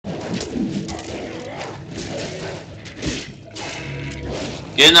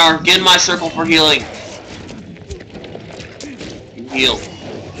Get in my circle for healing. Heal.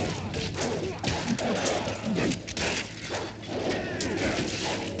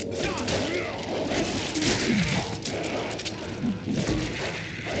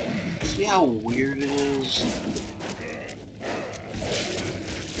 See how weird it is?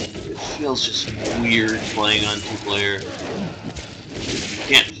 It feels just weird playing on two-player. You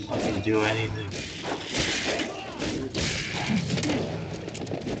can't fucking do anything.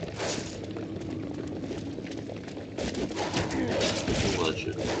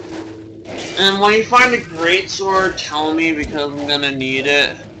 And when you find a great sword, tell me because I'm gonna need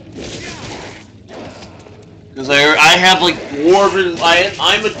it. Because I have like dwarven.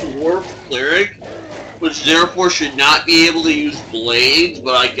 I'm a dwarf cleric, which therefore should not be able to use blades,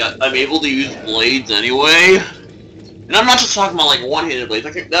 but I'm able to use blades anyway. And I'm not just talking about like one-handed blades.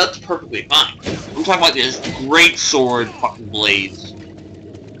 I think that's perfectly fine. I'm talking about this great sword fucking blades.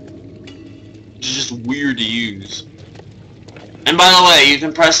 It's just weird to use. And by the way, you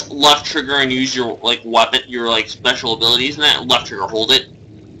can press left trigger and use your like weapon, your like special abilities and that. Left trigger, hold it.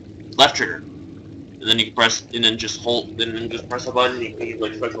 Left trigger. And then you can press, and then just hold, and then just press a button and you can use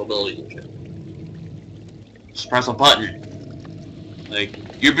like special abilities and shit. Just press a button. Like,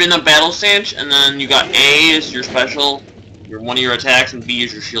 you're in a battle stance, and then you got A is your special, one of your attacks, and B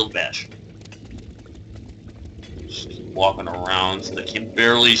is your shield bash. Just keep walking around so they can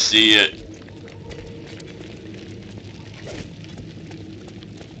barely see it.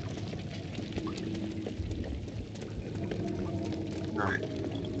 Alright.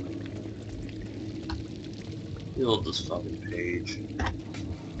 Build this fucking page.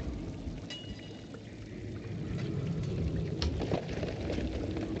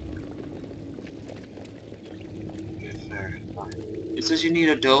 It says you need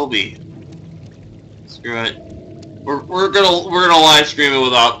Adobe. Screw it. We're gonna live stream it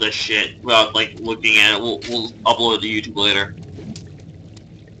without this shit, without like looking at it. We'll upload it to YouTube later.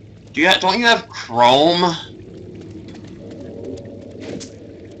 Don't you have Chrome?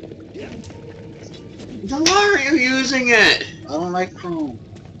 Then why are you using it? I don't like Chrome.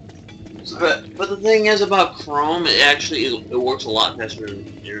 But the thing is about Chrome, it works a lot faster than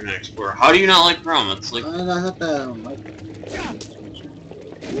Internet Explorer. How do you not like Chrome? It's like I don't like it.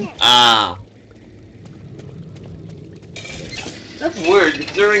 Ah. That's weird,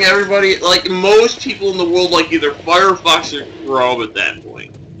 considering everybody, like, most people in the world like either Firefox or Chrome at that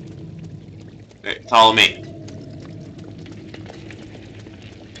point. Alright, follow me.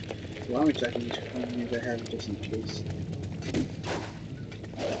 Why don't we check these Chromes I have just in case?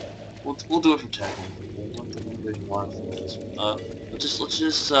 We'll do it for technical. Let's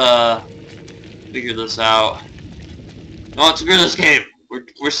just figure this out. No, let's figure this game.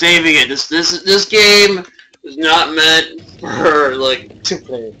 We're saving it. This game is not meant for like 2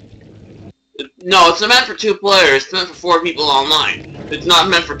 players. No, it's not meant for 2 players. It's meant for 4 people online. It's not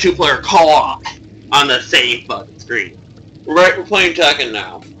meant for 2-player co-op on the same fucking screen. We're playing Tekken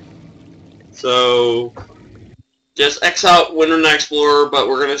now. So just X out Internet Explorer, but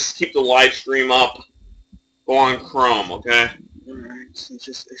we're gonna keep the live stream up. Go on Chrome, okay? Alright, so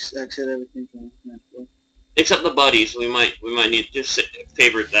just exit everything from Netflix. Except the buddies, we might need to just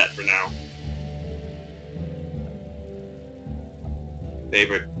favorite that for now.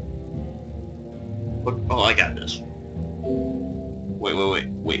 Favorite. Oh, I got this. Wait.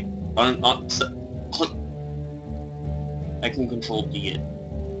 Click. I can control D it.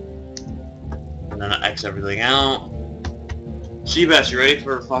 And then I X everything out. Seabass, you ready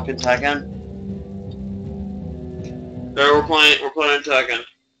for fucking Tekken? There, we're playing Tekken.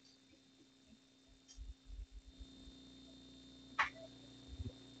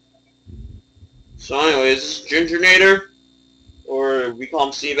 So anyways, this is Gingernator, or we call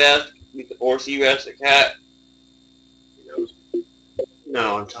him Seabass, or Seabass the cat.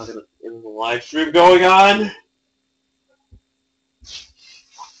 No, I'm talking in the live stream going on.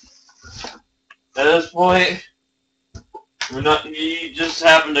 At this point, he just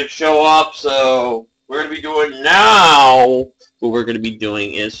happened to show up, so we're gonna be doing now. What we're gonna be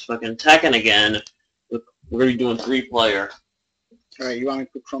doing is fucking Tekken again. We're gonna be doing 3-player. Alright, you want me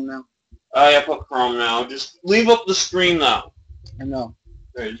to put Chrome now? I put Chrome now. Just leave up the screen though. I know.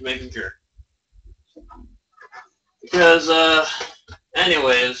 Alright, just making sure. Because,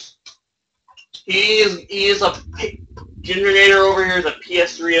 anyways, he is a Gingernator over here is a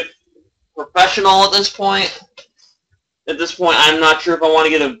PS3 professional at this point. At this point, I'm not sure if I want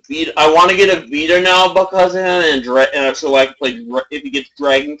to get a Vita. I want to get a Vita now because of him, and so I can play. If he gets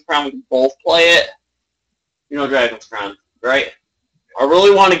Dragon's Crown, we can both play it. You know Dragon's Crown, right? I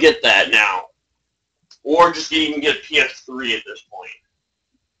really want to get that now, or just even get a PS3 at this point.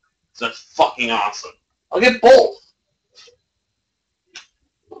 So that's fucking awesome. I'll get both.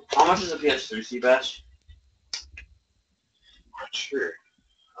 How much is a PS3, Seabass? Not sure.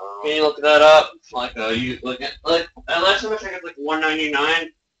 Can you look that up? Like, you look at last time I checked, it's like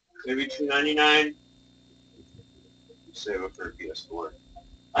 $199, maybe $299. Save it for a PS4.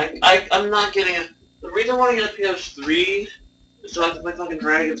 I'm not getting it. The reason I want to get a PS3 is so I can play fucking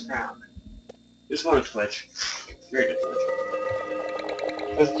Dragon's Crown. Just go to Twitch. Very good Twitch.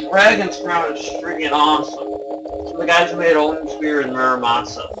 Because Dragon's Crown is freaking awesome. So the guys who made Omen Spear and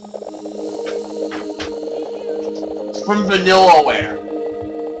Muramasa. It's from Vanillaware.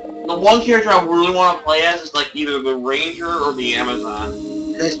 The one character I really want to play as is like either the Ranger or the Amazon.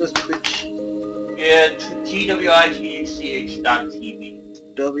 You guys supposed to Twitch? Yeah, TWITCH.TV.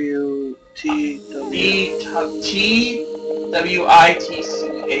 TWITCH.TV.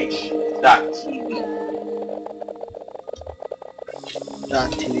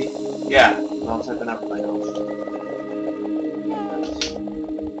 Yeah, I'll type it up right now.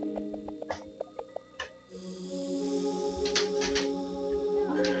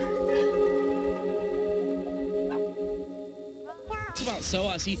 So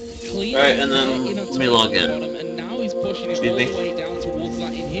as he cleaned right, and then let me log in. And now he's pushing it all the way down towards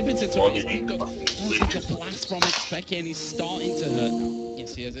that inhibitor. So he's got the blast from it, Becky, and he's starting to hurt now.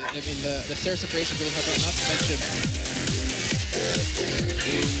 Yes, he is. I mean, the stairs separation really helped out. Not to mention.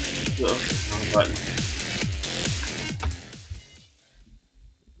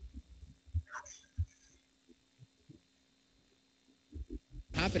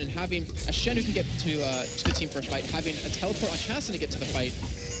 Happen and having a Shen who can get to the team for a fight, having a teleport on Casson to get to the fight.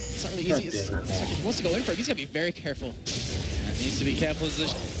 It's not really easy. It's like if he wants to go in for it, he's got to be very careful. Needs to be careful as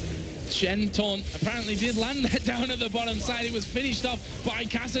the Shen taunt apparently did land that down at the bottom side. It was finished off by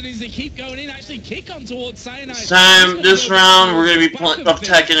Casson. Needs to keep going in, actually kick on towards Cyanide. Time this round we're going to be playing of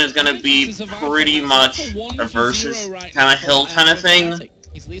Tekken is going to be pretty much a versus kind of hill kind of thing.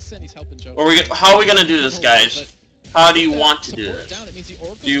 He's Lisa and he's helping Joe. How are we going to do this, guys? How do you want to do this?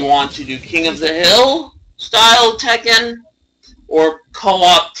 Do you want to do King of the Hill style Tekken, or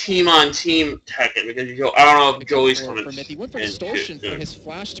co-op team-on-team Tekken? Because I don't know if Joey's coming in.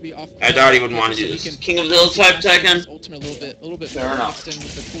 I doubt he would want to do this. King of the Hill type Tekken? Fair enough.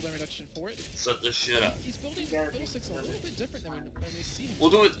 Set this shit up. He's building 6 a little bit different than when we see him. We'll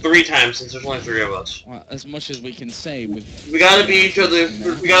do it 3 times since there's only 3 of us. Well, as much as we can say with... We gotta beat each other.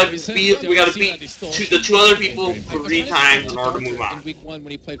 We gotta beat the 2 other people 3 times in order to move on. In week 1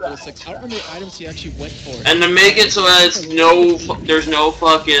 when he played 6, I don't remember the items he actually went for. And to make it so that there's no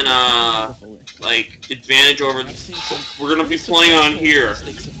fucking like advantage over. We're gonna be playing on here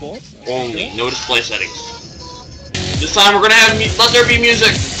only, no display settings. This time we're gonna have let there be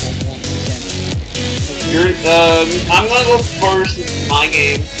music. I'm gonna go first. This is my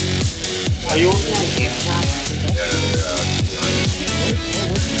game. Are you working on a game?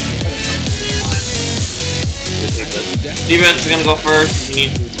 Steven's gonna go first.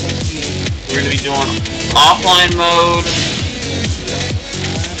 We're gonna be doing offline mode.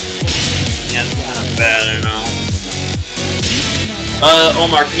 Yeah, it's kind of bad, I know.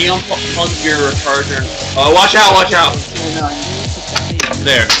 Omar, can you unplug your charger? Watch out, watch out!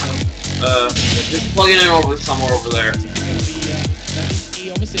 There. Just plug it in somewhere over there.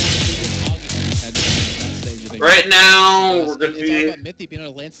 Right now, we're gonna be...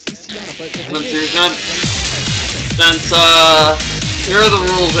 Here are the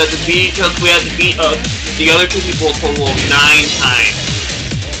rules. We had to beat each other. We had to beat the other 2 people a total of 9 times.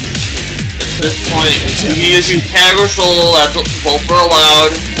 At this point, you can use tag or solo. That's both are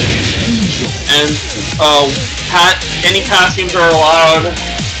allowed. And any costumes are allowed.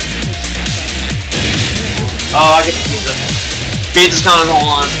 I get pizza. Pizza's coming. Hold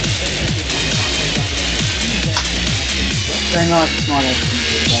on. Hang on, it's not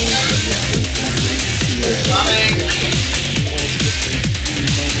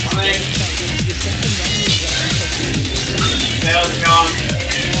Coming. How's it going?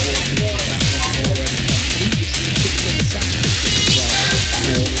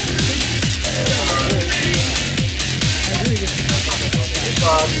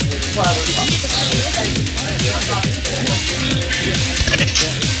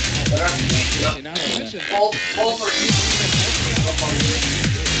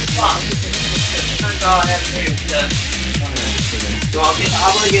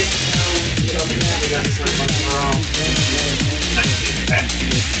 I'm gonna get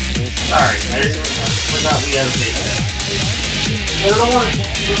sorry, I just forgot we had a big I don't want to get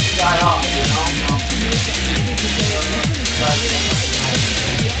this guy off, you know?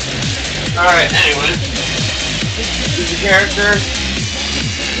 Alright, anyway. Choose a character.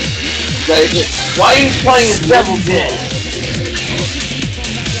 Why are you playing the devil dead?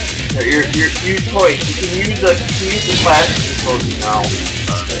 Your choice. You can use the classic controls now.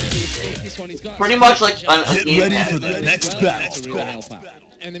 Pretty much like a game Get ready for the next battle.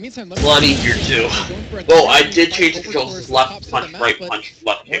 In the meantime, a lot easier too. Oh, I did change the controls. It's left punch, right punch,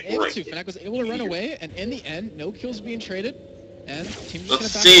 left kick, right kick. Fnatic was able to run away, and in the end, no kills being traded. And team just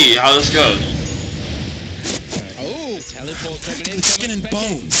Let's see how this goes. Oh, teleport coming in. Skin and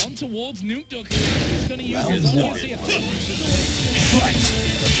bones. On towards Nuke Dog. He's going to use his Round own.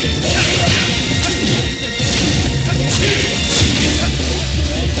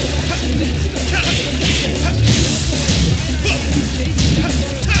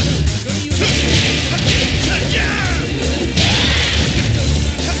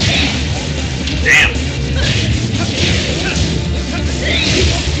 Damn.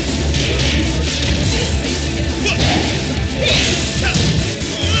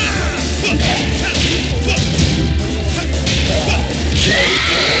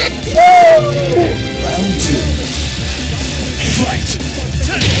 Round 2. Fight.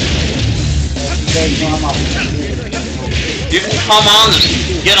 You can come on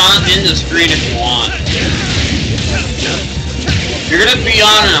get on in the screen if you want. You're gonna be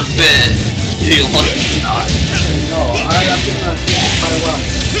on in a bit. You want it or not. No, I'm gonna quite well.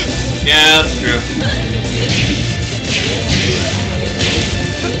 Yeah, that's true.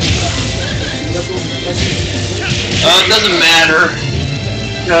 It doesn't matter.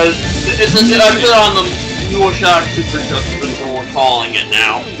 Because I put it on the YouWaShock Super. That's what we're calling it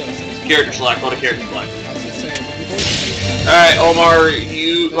now. Character select. Go to character select. Alright, Omar,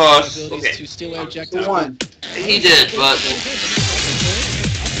 you okay. Who won? He did, but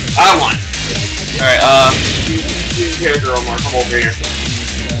I won. Alright, you character Omar, come over here.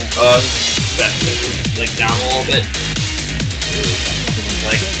 Like down a little bit.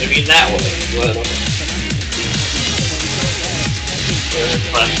 Like, I mean that way.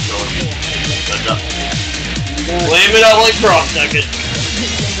 Flame it up like cross second.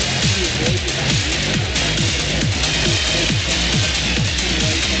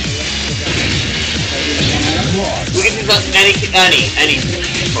 We can do any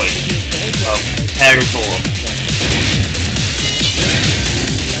choice. Tag or solo.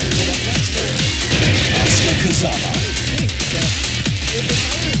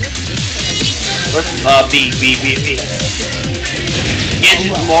 Let's B. Get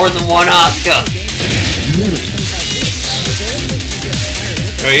more than one Oscar.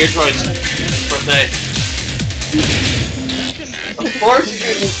 Alright, your choice. First day. Of course you're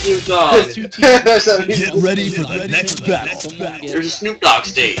using Snoop Dogg. Get ready for the next battle. There's a Snoop Dogg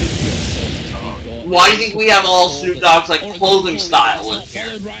stage. Why do you think we have all Snoop Dogg's like clothing style in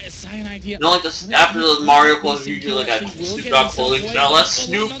here? You know, like this, after the Mario clothes, usually like a Snoop Dogg clothing style. That's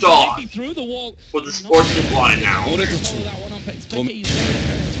Snoop Dogg with the sports Snoop line now. Hold on,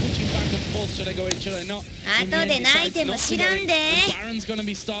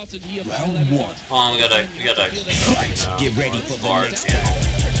 we gotta Get ready for the next battle.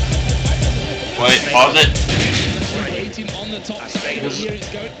 Wait, pause it.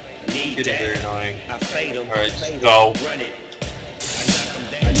 It's very annoying. Alright, just go.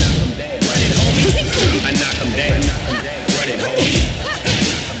 I knock him down. Run it home.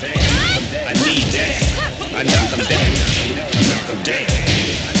 I need that. I knock him down. Knock him down.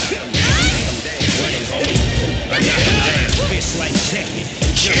 Run it home. I knock him down. Fist like checking.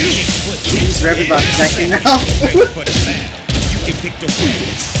 He's rapping about checking now. You pick the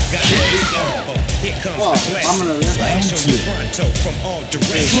rules. Got it. Here comes the I'm gonna flash on you pronto from all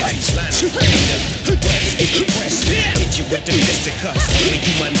directions. Line of hit you with the fisticuffs. When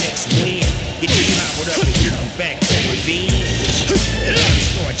you my next win. Get you powered up and you come back for revenge.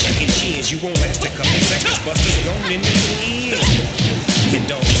 Start checking chins. You won't last a couple seconds. Busters gone in the wind. And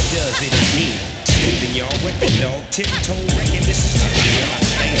all he does it is me. Smoothing y'all weapon dog. Tiptoe wrecking this is I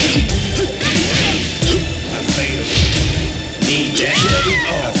fade him. Need that.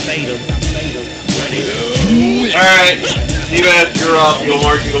 I fade him. Alright, you guys, you're up. You'll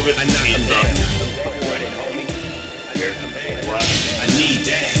mark, you go get the team up. I need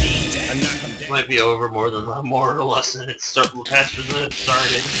that. This might be over more or less than it started faster than it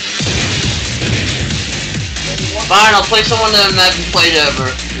started. Fine, I'll play someone that I haven't played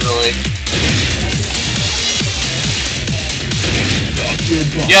ever, really.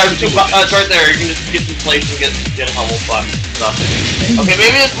 Yeah, it's right there. You can just get some plates and get a couple bucks stuff. Okay,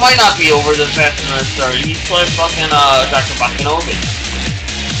 maybe this might not be over the faster than it started. He's playing fucking Dr. Bakinobi.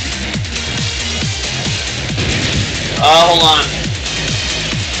 Hold on.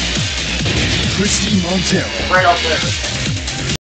 Christy Montero. Right up there.